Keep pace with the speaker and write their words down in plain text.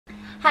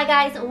Hi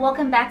guys,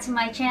 welcome back to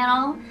my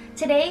channel.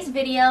 Today's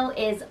video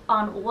is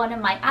on one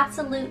of my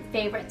absolute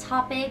favorite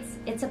topics.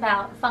 It's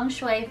about Feng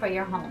Shui for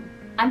your home.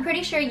 I'm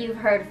pretty sure you've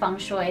heard Feng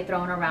Shui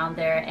thrown around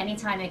there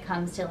anytime it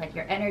comes to like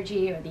your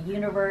energy or the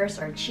universe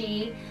or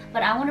Qi,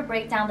 but I want to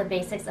break down the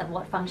basics of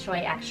what Feng Shui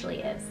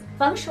actually is.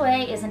 Feng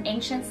Shui is an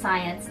ancient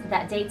science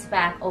that dates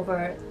back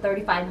over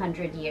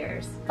 3,500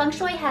 years. Feng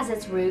Shui has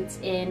its roots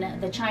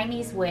in the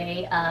Chinese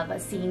way of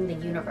seeing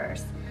the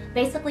universe.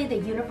 Basically, the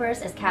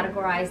universe is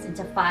categorized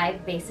into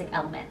 5 basic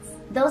elements.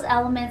 Those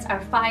elements are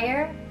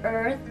fire,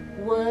 earth,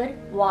 wood,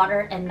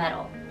 water, and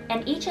metal.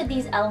 And each of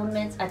these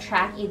elements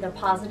attract either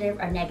positive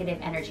or negative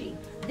energy.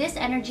 This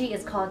energy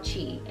is called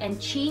Qi, and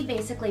Qi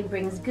basically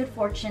brings good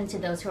fortune to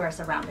those who are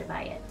surrounded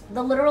by it.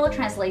 The literal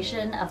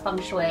translation of Feng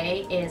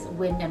Shui is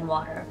wind and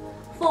water.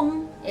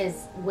 Feng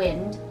is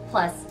wind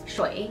plus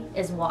Shui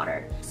is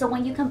water. So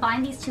when you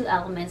combine these two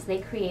elements, they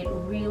create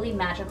really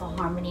magical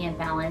harmony and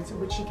balance,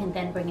 which you can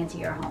then bring into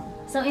your home.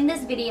 So in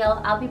this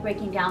video, I'll be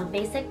breaking down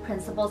basic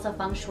principles of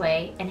Feng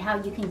Shui and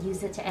how you can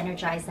use it to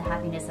energize the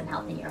happiness and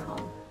health in your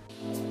home.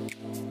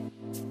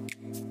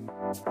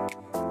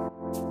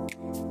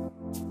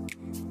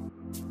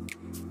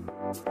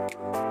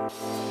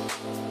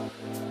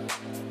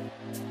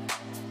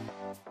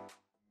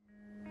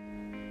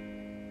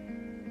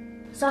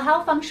 So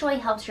how Feng Shui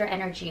helps your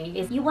energy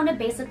is you want to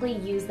basically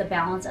use the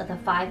balance of the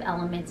 5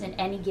 elements in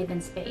any given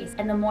space.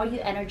 And the more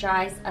you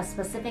energize a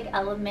specific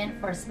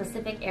element for a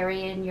specific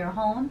area in your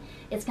home,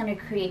 it's going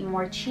to create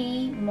more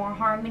Qi, more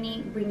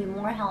harmony, bring you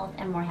more health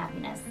and more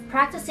happiness.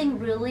 Practicing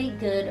really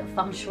good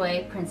Feng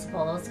Shui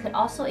principles could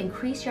also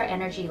increase your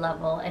energy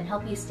level and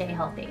help you stay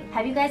healthy.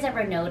 Have you guys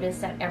ever noticed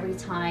that every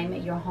time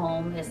your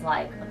home is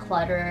like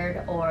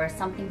cluttered or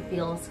something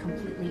feels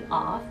completely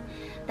off?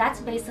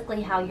 That's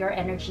basically how your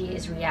energy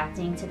is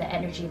reacting to the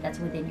energy that's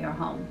within your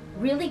home.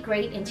 Really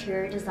great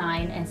interior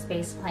design and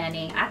space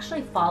planning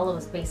actually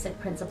follows basic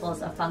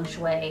principles of Feng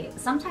Shui,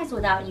 sometimes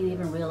without you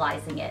even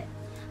realizing it.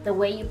 The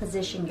way you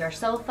position your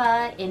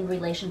sofa in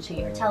relation to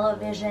your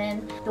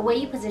television, the way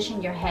you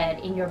position your head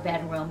in your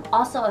bedroom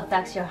also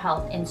affects your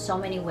health in so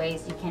many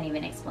ways you can't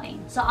even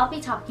explain. So I'll be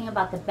talking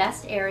about the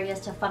best areas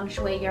to Feng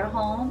Shui your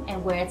home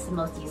and where it's the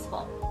most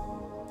useful.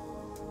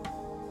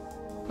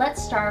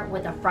 Let's start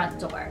with the front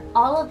door.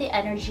 All of the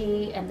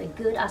energy and the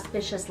good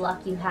auspicious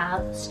luck you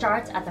have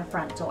starts at the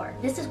front door.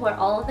 This is where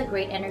all of the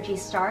great energy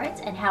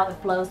starts and how it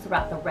flows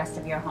throughout the rest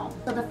of your home.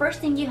 So the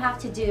first thing you have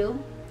to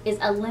do is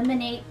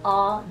eliminate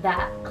all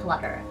that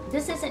clutter.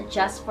 This isn't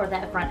just for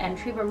that front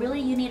entry, but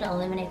really you need to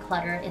eliminate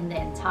clutter in the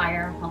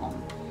entire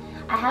home.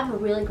 I have a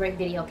really great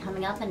video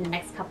coming up in the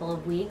next couple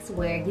of weeks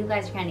where you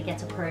guys are going to get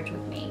to purge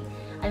with me.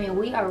 I mean,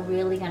 we are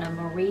really going to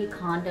Marie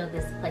Kondo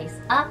this place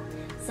up.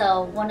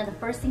 So one of the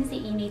first things that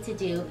you need to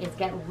do is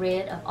get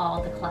rid of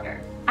all the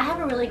clutter. I have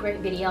a really great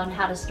video on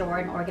how to store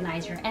and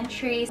organize your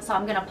entries, so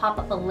I'm going to pop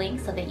up a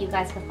link so that you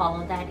guys can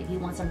follow that if you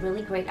want some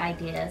really great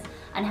ideas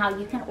on how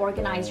you can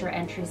organize your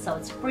entries so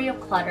it's free of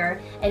clutter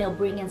and it'll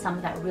bring in some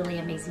of that really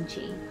amazing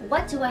Qi.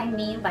 What do I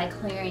mean by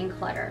clearing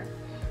clutter?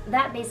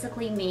 That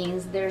basically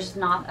means there's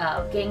not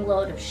a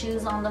gangload of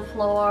shoes on the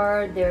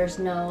floor, there's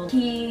no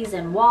keys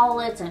and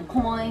wallets and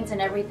coins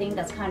and everything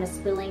that's kind of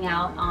spilling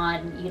out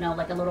on, you know,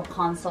 like a little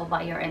console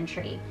by your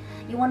entry.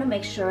 You want to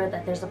make sure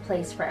that there's a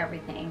place for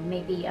everything.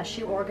 Maybe a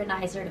shoe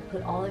organizer to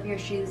put all of your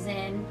shoes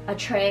in, a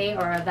tray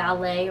or a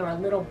valet or a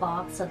little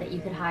box so that you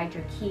could hide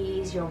your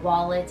keys, your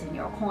wallet, and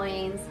your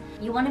coins.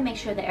 You want to make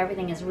sure that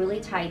everything is really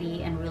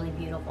tidy and really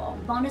beautiful.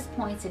 Bonus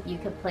points if you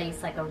could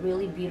place like a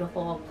really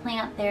beautiful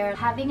plant there.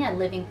 Having a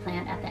living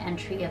plant at the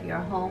entry of your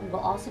home will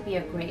also be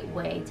a great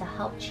way to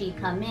help Qi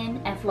come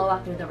in and flow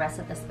out through the rest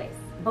of the space.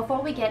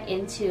 Before we get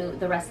into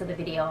the rest of the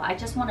video, I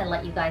just want to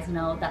let you guys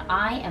know that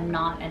I am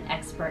not an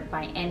expert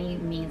by any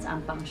means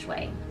on Feng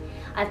Shui.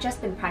 I've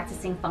just been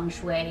practicing Feng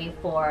Shui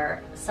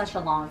for such a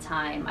long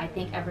time, I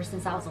think ever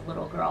since I was a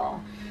little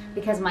girl.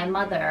 Because my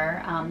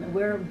mother,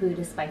 we're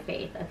Buddhist by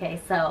faith,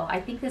 okay? So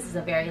I think this is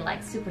a very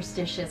like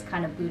superstitious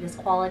kind of Buddhist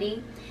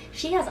quality.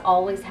 She has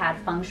always had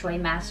Feng Shui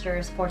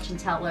masters, fortune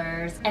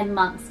tellers, and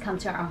monks come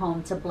to our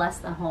home to bless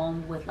the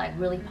home with like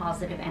really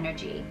positive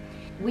energy.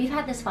 We've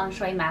had this Feng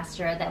Shui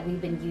master that we've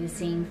been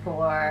using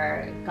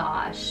for,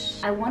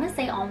 gosh, I want to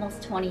say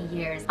almost 20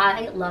 years.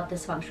 I love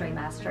this Feng Shui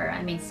master.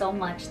 I mean, so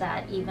much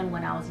that even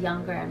when I was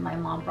younger and my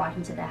mom brought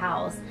him to the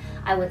house,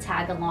 I would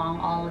tag along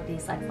all of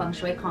these like Feng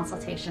Shui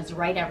consultations,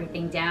 write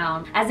everything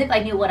down as if I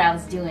knew what I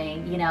was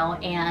doing, you know.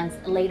 And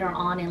later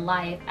on in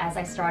life, as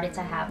I started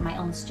to have my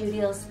own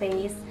studio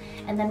space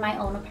and then my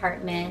own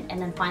apartment and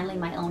then finally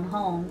my own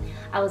home,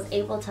 I was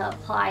able to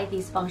apply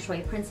these Feng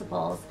Shui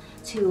principles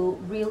to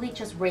really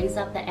just raise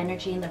up the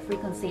energy and the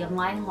frequency of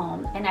my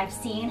home, and I've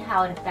seen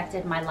how it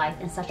affected my life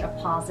in such a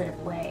positive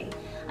way.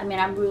 I mean,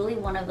 I'm really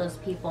one of those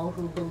people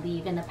who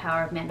believe in the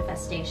power of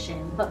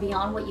manifestation, but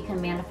beyond what you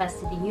can manifest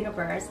to the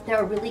universe, there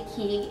are really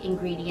key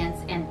ingredients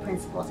and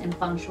principles in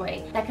Feng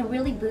Shui that can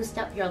really boost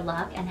up your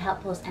luck and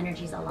help those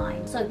energies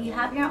align. So if you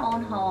have your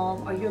own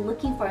home or you're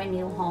looking for a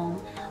new home,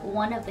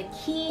 one of the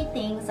key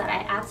things that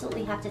I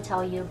absolutely have to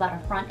tell you about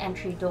a front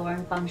entry door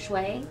in Feng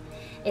Shui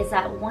is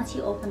that once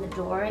you open the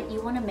door,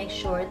 you want to make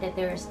sure that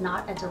there is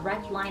not a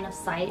direct line of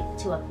sight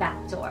to a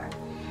back door.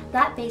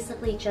 That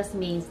basically just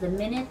means the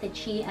minute the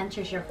chi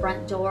enters your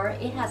front door,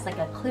 it has like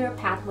a clear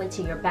pathway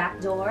to your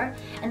back door,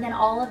 and then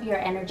all of your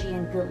energy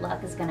and good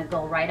luck is gonna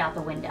go right out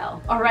the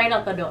window or right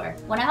out the door.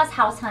 When I was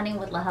house hunting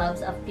with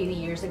LaHubs a few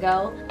years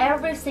ago,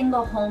 every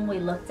single home we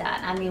looked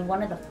at, I mean,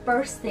 one of the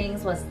first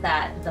things was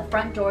that the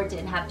front door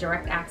didn't have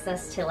direct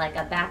access to like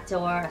a back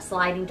door, a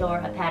sliding door,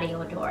 a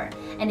patio door.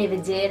 And if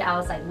it did, I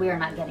was like, we're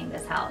not getting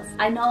this house.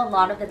 I know a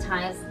lot of the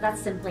times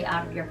that's simply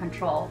out of your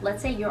control.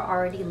 Let's say you're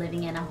already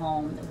living in a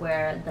home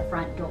where the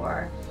front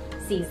door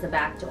sees the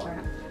back door.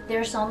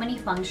 There are so many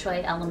Feng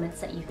Shui elements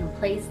that you can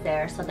place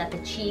there so that the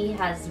chi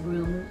has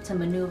room to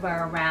maneuver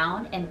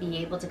around and be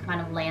able to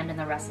kind of land in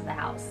the rest of the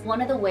house.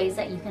 One of the ways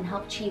that you can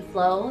help chi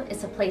flow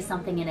is to place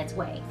something in its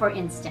way. For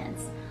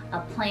instance, a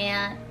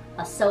plant,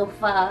 a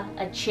sofa,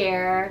 a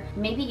chair,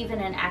 maybe even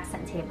an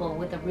accent table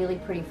with a really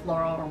pretty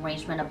floral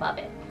arrangement above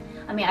it.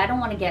 I mean, I don't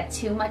want to get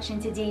too much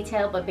into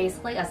detail, but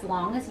basically as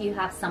long as you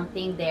have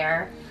something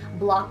there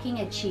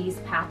blocking a chi's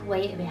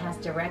pathway, if it has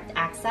direct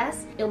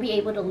access, it'll be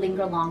able to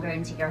linger longer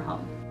into your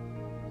home.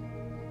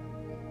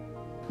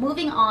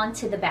 Moving on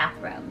to the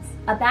bathrooms.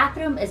 A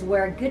bathroom is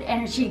where good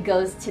energy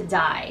goes to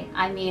die.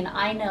 I mean,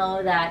 I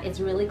know that it's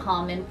really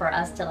common for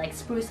us to like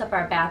spruce up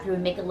our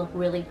bathroom, make it look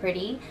really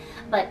pretty,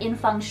 but in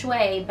Feng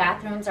Shui,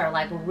 bathrooms are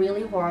like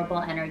really horrible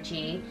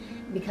energy,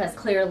 because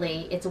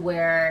clearly it's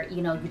where,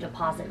 you know, you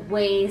deposit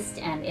waste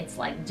and it's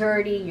like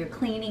dirty, you're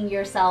cleaning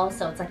yourself,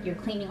 so it's like you're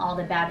cleaning all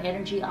the bad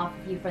energy off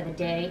of you for the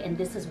day, and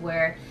this is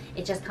where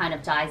it just kind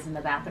of dies in the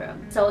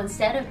bathroom. So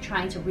instead of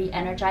trying to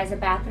re-energize a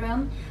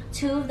bathroom,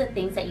 two of the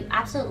things that you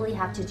absolutely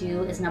have to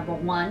do is number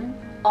one,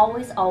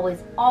 always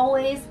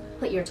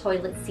put your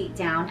toilet seat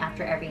down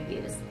after every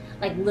use.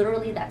 Like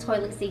literally that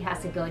toilet seat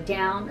has to go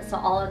down so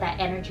all of that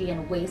energy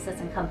and waste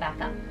doesn't come back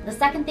up. The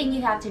second thing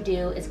you have to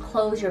do is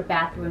close your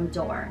bathroom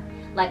door.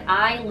 Like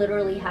I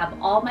literally have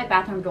all my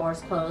bathroom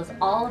doors closed,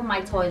 all of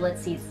my toilet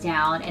seats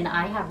down, and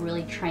I have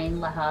really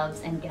trained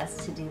LaHubs and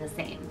guests to do the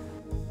same.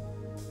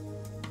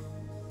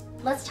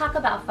 Let's talk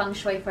about Feng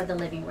Shui for the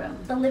living room.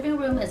 The living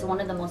room is one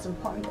of the most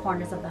important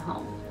corners of the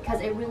home because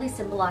it really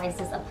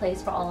symbolizes a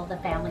place for all of the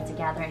family to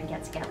gather and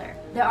get together.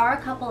 There are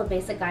a couple of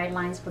basic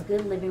guidelines for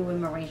good living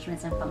room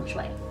arrangements in Feng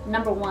Shui.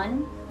 Number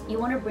one, you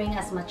want to bring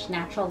as much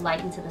natural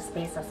light into the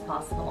space as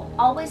possible.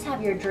 Always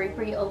have your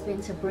drapery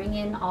open to bring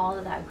in all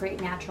of that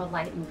great natural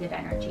light and good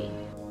energy.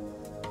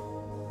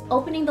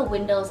 Opening the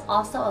windows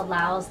also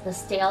allows the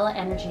stale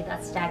energy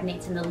that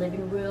stagnates in the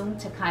living room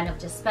to kind of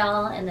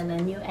dispel and then the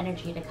new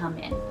energy to come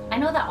in. I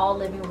know that all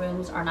living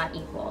rooms are not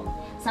equal.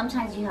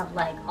 Sometimes you have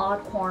like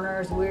odd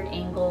corners, weird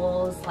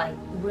angles, like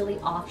really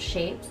off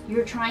shapes.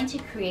 You're trying to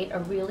create a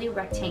really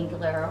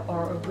rectangular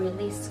or a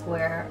really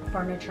square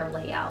furniture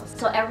layout,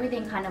 so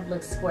everything kind of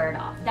looks squared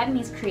off. That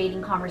means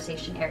creating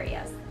conversation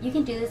areas. You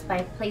can do this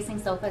by placing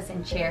sofas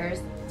and chairs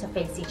to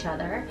face each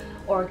other,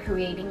 or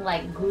creating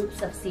like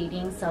groups of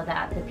seating so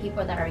that the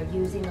people that are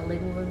using the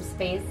living room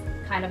space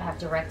kind of have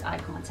direct eye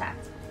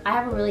contact. I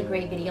have a really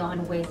great video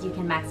on ways you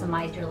can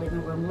maximize your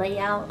living room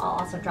layout. I'll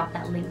also drop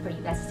that link for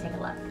you guys to take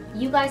a look.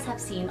 You guys have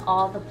seen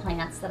all the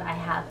plants that I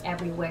have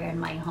everywhere in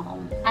my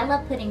home. I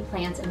love putting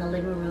plants in the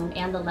living room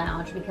and the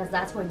lounge because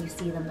that's where you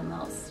see them the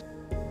most.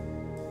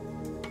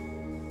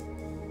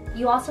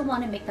 You also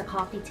want to make the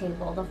coffee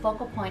table the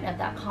focal point of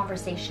that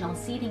conversational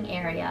seating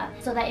area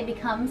so that it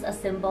becomes a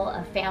symbol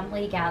of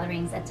family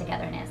gatherings and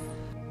togetherness.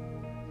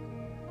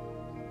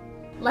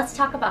 Let's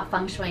talk about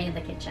Feng Shui in the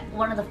kitchen.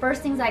 One of the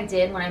first things I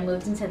did when I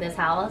moved into this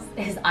house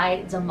is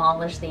I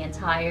demolished the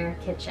entire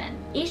kitchen.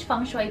 Each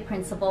Feng Shui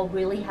principle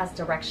really has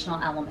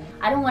directional elements.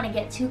 I don't want to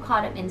get too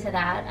caught up into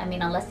that, I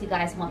mean, unless you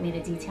guys want me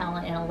to detail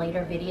it in a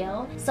later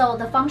video. So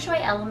the Feng Shui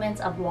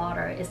elements of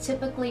water is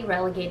typically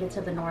relegated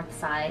to the north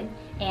side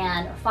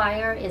and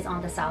fire is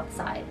on the south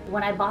side.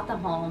 When I bought the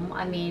home,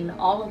 I mean,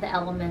 all of the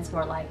elements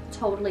were like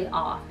totally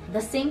off. The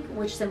sink,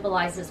 which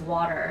symbolizes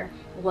water,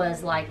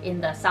 was like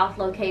in the south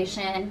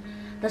location.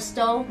 The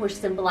stove, which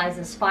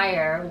symbolizes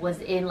fire,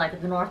 was in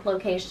like the north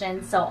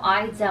location, so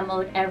I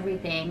demoed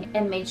everything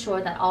and made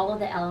sure that all of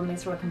the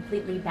elements were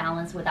completely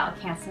balanced without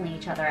canceling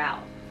each other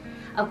out.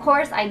 Of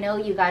course, I know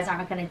you guys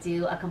aren't going to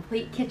do a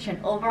complete kitchen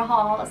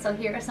overhaul, so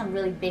here are some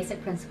really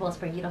basic principles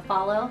for you to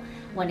follow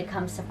when it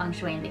comes to Feng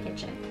Shui in the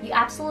kitchen. You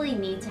absolutely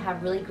need to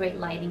have really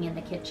great lighting in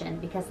the kitchen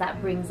because that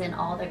brings in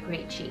all the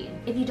great chi.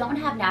 If you don't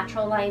have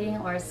natural lighting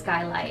or a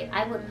skylight,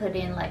 I would put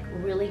in like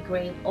really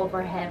great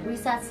overhead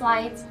recess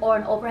lights or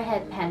an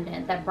overhead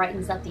pendant that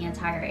brightens up the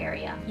entire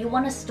area. You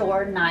want to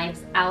store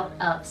knives out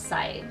of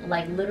sight,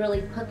 like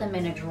literally put them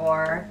in a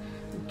drawer.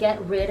 get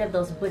rid of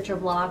those butcher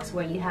blocks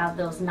where you have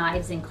those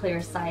knives in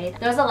clear sight.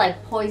 Those are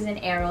like poison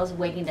arrows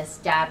waiting to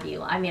stab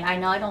you. I mean, I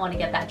know I don't want to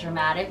get that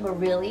dramatic, but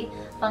really,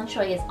 Feng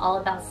Shui is all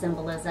about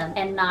symbolism,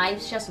 and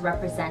knives just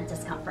represent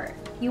discomfort.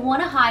 You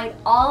want to hide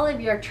all of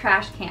your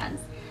trash cans.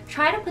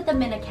 Try to put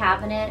them in a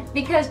cabinet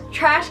because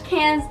trash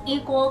cans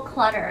equal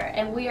clutter,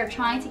 and we are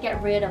trying to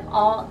get rid of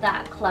all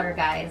that clutter,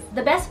 guys.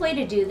 The best way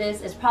to do this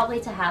is probably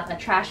to have a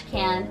trash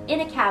can in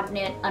a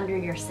cabinet under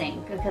your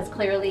sink, because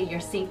clearly your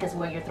sink is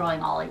where you're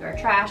throwing all of your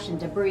trash and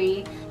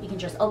debris. You can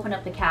just open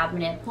up the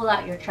cabinet, pull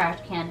out your trash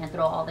can, and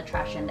throw all the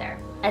trash in there.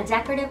 A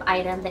decorative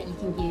item that you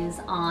can use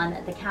on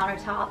the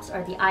countertops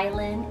or the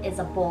island is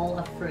a bowl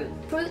of fruit.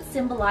 Fruit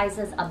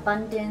symbolizes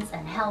abundance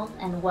and health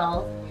and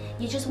wealth.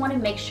 You just want to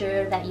make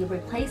sure that you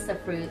replace the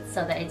fruit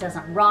so that it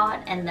doesn't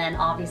rot, and then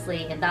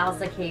obviously if that was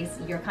the case,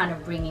 you're kind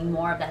of bringing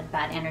more of that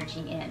bad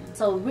energy in.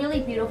 So really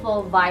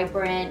beautiful,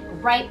 vibrant,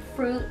 ripe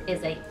fruit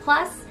is a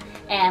plus,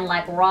 and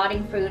like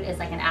rotting fruit is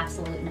like an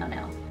absolute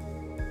no-no.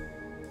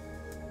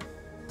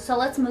 So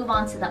let's move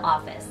on to the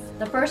office.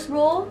 The first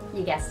rule,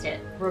 you guessed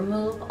it,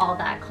 remove all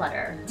that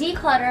clutter.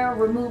 Declutter,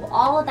 remove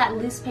all of that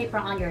loose paper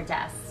on your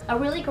desk. A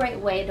really great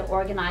way to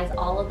organize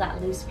all of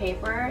that loose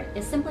paper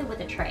is simply with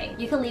a tray.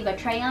 You can leave a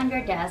tray on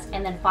your desk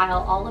and then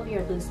file all of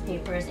your loose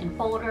papers in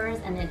folders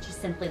and then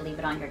just simply leave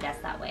it on your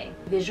desk that way.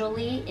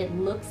 Visually, it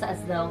looks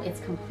as though it's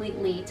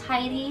completely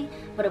tidy,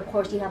 but of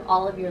course you have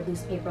all of your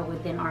loose paper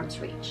within arm's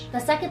reach. The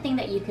second thing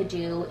that you could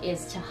do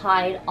is to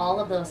hide all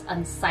of those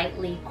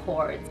unsightly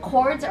cords.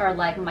 Cords are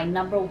like my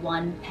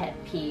 #1 pet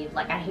peeve.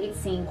 Like, I hate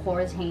seeing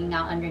cords hanging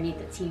out underneath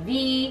the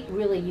TV.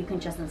 Really, you can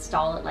just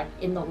install it like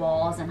in the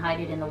walls and hide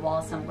it in the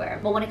walls somewhere.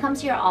 But when it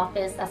comes to your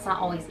office, that's not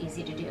always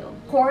easy to do.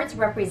 Cords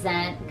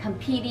represent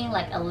competing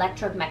like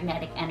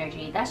electromagnetic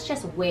energy. That's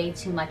just way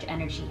too much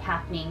energy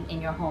happening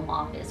in your home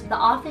office. The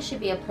office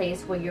should be a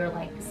place where you're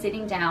like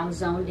sitting down,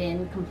 zoned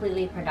in,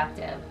 completely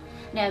productive.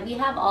 Now, if you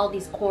have all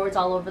these cords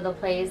all over the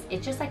place,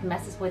 it just like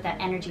messes with that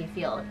energy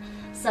field.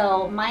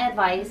 So my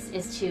advice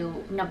is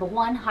to,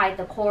 #1, hide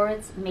the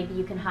cords. Maybe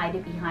you can hide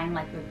it behind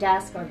like your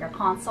desk or your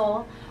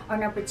console. Or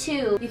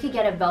 #2, you could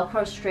get a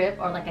Velcro strip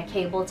or like a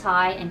cable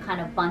tie and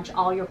kind of bunch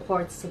all your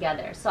cords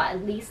together, so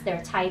at least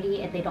they're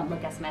tidy and they don't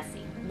look as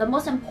messy. The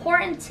most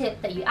important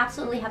tip that you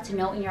absolutely have to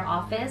know in your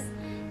office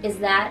is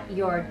that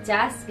your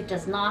desk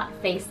does not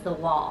face the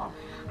wall.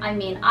 I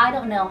mean, I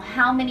don't know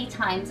how many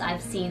times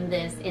I've seen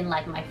this in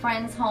like my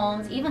friends'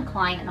 homes, even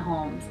client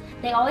homes.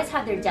 They always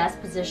have their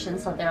desk positioned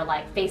so they're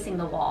like facing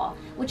the wall,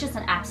 which is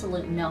an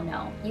absolute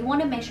no-no. You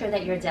want to make sure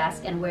that your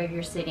desk and where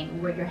you're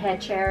sitting, where your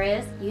head chair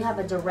is, you have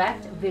a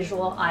direct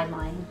visual eye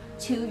line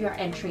to your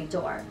entry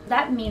door.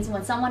 That means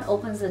when someone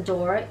opens the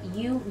door,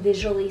 you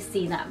visually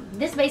see them.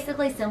 This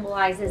basically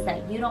symbolizes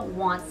that you don't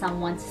want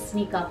someone to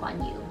sneak up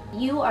on you.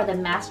 You are the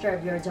master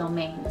of your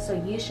domain, so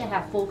you should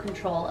have full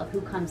control of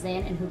who comes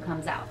in and who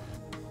comes out.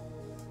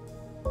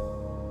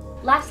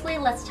 Lastly,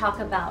 let's talk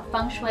about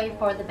Feng Shui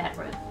for the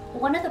bedroom.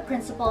 One of the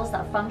principles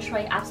that Feng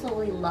Shui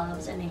absolutely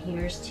loves and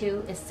adheres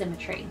to is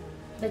symmetry.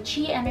 The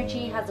Qi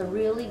energy has a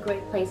really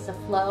great place to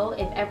flow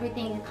if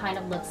everything kind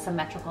of looks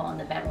symmetrical in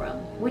the bedroom,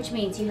 which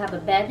means you have a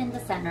bed in the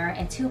center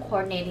and 2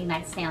 coordinating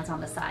nightstands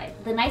on the side.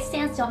 The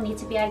nightstands don't need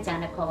to be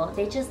identical,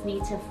 they just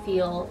need to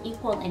feel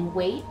equal in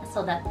weight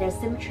so that their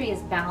symmetry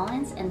is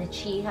balanced and the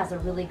Qi has a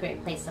really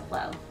great place to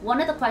flow. One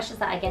of the questions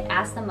that I get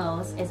asked the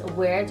most is,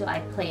 where do I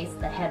place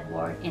the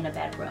headboard in a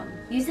bedroom?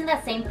 Using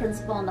that same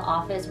principle in the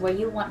office where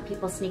you want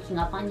people sneaking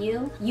up on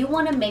you, you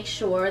want to make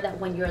sure that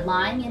when you're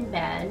lying in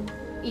bed,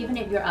 even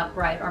if you're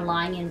upright or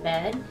lying in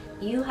bed,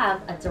 you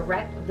have a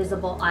direct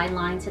visible eye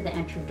line to the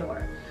entry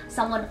door.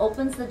 Someone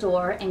opens the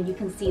door and you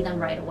can see them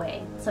right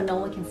away, so no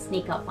one can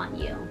sneak up on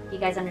you. You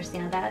guys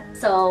understand that?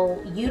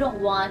 So you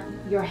don't want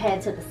your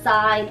head to the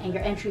side and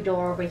your entry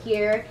door over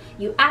here.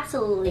 You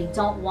absolutely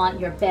don't want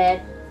your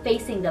bed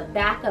facing the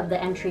back of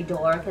the entry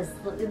door, because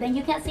then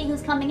you can't see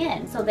who's coming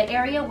in. So the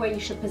area where you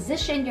should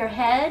position your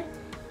head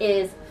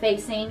is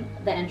facing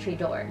the entry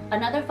door.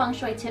 Another Feng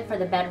Shui tip for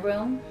the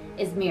bedroom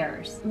is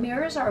mirrors.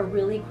 Mirrors are a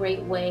really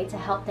great way to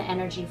help the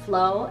energy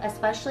flow,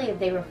 especially if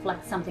they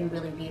reflect something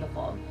really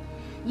beautiful.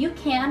 You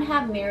can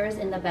have mirrors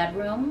in the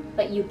bedroom,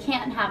 but you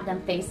can't have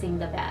them facing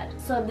the bed.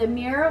 So if the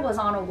mirror was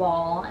on a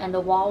wall and the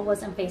wall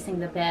wasn't facing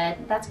the bed,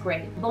 that's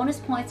great. Bonus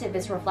points if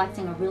it's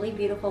reflecting a really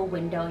beautiful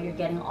window, you're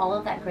getting all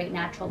of that great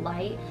natural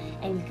light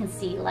and you can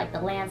see like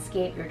the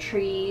landscape, your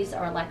trees,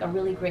 or like a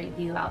really great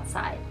view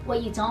outside.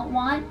 What you don't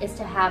want is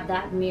to have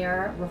that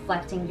mirror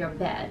reflecting your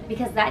bed,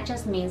 because that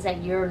just means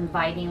that you're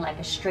inviting like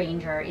a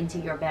stranger into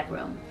your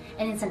bedroom.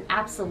 And it's an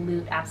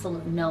absolute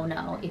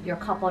no-no if you're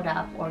coupled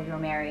up or you're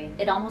married.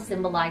 It almost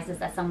symbolizes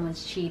that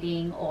someone's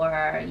cheating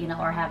or, you know,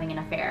 or having an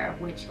affair,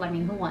 which, I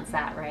mean, who wants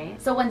that,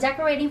 right? So when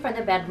decorating for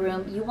the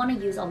bedroom, you want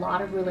to use a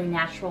lot of really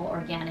natural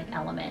organic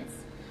elements.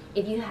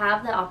 If you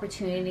have the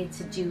opportunity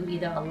to do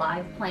either a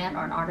live plant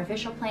or an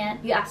artificial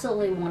plant, you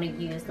absolutely want to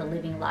use the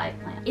living live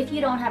plant. If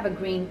you don't have a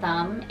green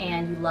thumb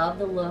and you love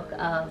the look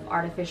of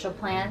artificial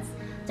plants,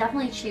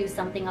 definitely choose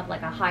something of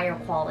like a higher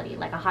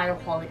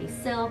quality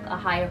silk, a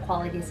higher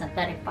quality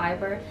synthetic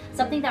fiber,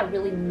 something that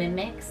really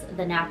mimics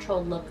the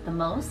natural look the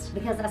most,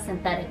 because that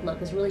synthetic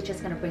look is really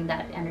just going to bring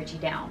that energy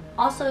down.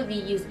 Also, if you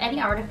use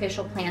any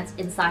artificial plants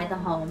inside the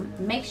home,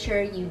 make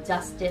sure you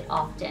dust it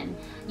often.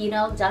 You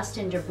know, dust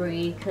and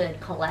debris could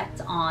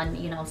collect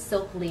on, you know,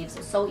 silk leaves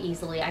so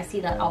easily. I see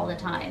that all the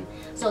time.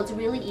 So it's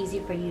really easy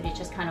for you to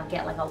just kind of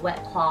get like a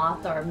wet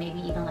cloth or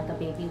maybe even like a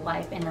baby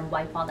wipe and then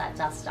wipe all that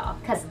dust off,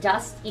 because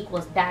dust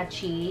equals bad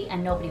chi,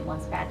 and nobody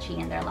wants bad chi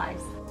in their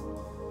lives.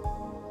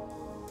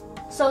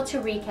 So to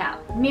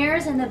recap,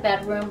 mirrors in the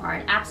bedroom are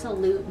an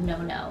absolute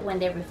no-no when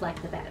they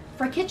reflect the bed.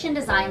 For kitchen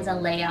designs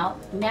and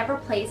layout, never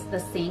place the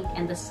sink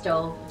and the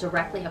stove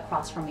directly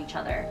across from each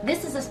other.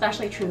 This is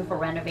especially true for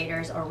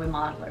renovators or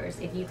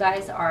remodelers. If you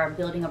guys are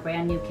building a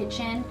brand new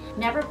kitchen,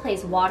 never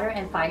place water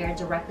and fire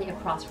directly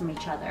across from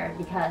each other,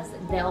 because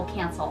they'll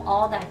cancel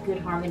all that good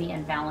harmony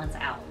and balance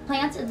out.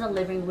 Plants in the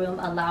living room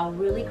allow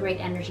really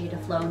great energy to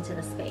flow into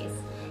the space.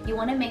 You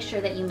want to make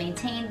sure that you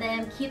maintain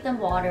them, keep them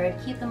watered,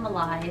 keep them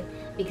alive,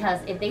 because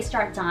if they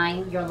start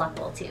dying, your luck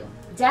will too.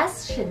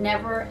 Desks should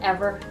never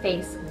ever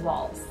face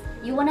walls.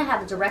 You want to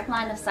have a direct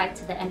line of sight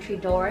to the entry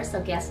door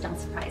so guests don't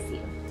surprise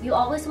you. You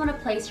always want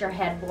to place your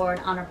headboard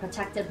on a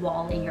protected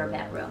wall in your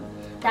bedroom.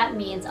 That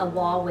means a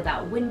wall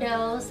without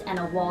windows and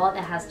a wall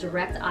that has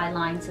direct eye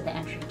line to the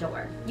entry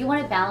door. You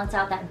want to balance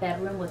out that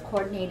bedroom with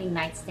coordinating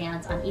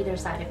nightstands on either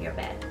side of your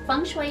bed.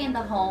 Feng Shui in the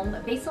home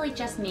basically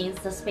just means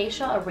the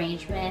spatial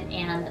arrangement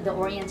and the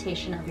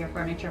orientation of your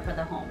furniture for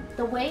the home.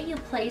 The way you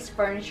place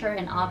furniture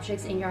and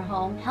objects in your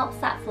home helps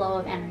that flow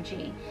of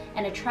energy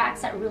and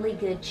attracts that really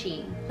good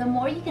chi. The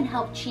more you can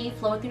help chi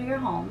flow through your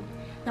home,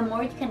 the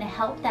more you can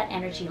help that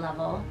energy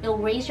level. It'll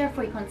raise your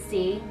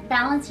frequency,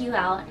 balance you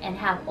out, and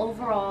have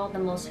overall the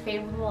most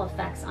favorable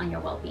effects on your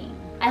well-being.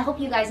 I hope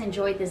you guys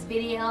enjoyed this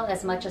video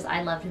as much as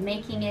I loved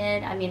making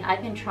it. I mean,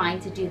 I've been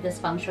trying to do this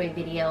feng shui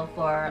video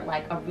for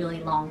like a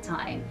really long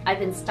time. I've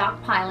been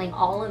stockpiling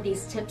all of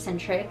these tips and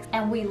tricks,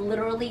 and we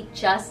literally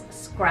just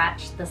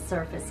scratched the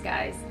surface,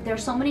 guys.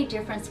 There's so many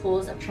different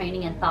schools of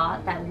training and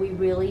thought that we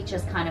really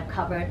just kind of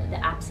covered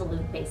the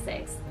absolute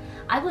basics.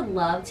 I would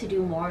love to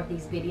do more of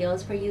these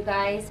videos for you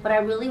guys, but I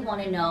really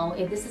want to know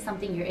if this is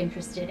something you're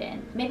interested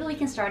in. Maybe we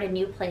can start a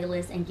new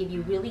playlist and give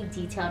you really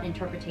detailed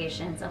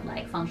interpretations of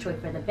like feng shui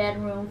for the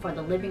bedroom, for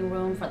the living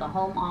room, for the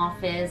home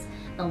office,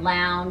 the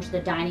lounge,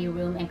 the dining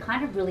room, and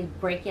kind of really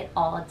break it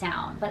all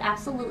down. But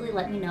absolutely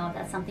let me know if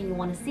that's something you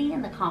want to see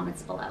in the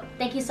comments below.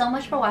 Thank you so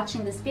much for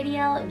watching this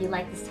video. If you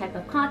like this type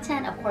of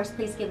content, of course,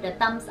 please give it a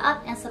thumbs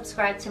up and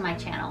subscribe to my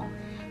channel.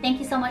 Thank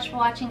you so much for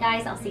watching,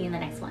 guys. I'll see you in the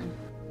next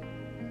one.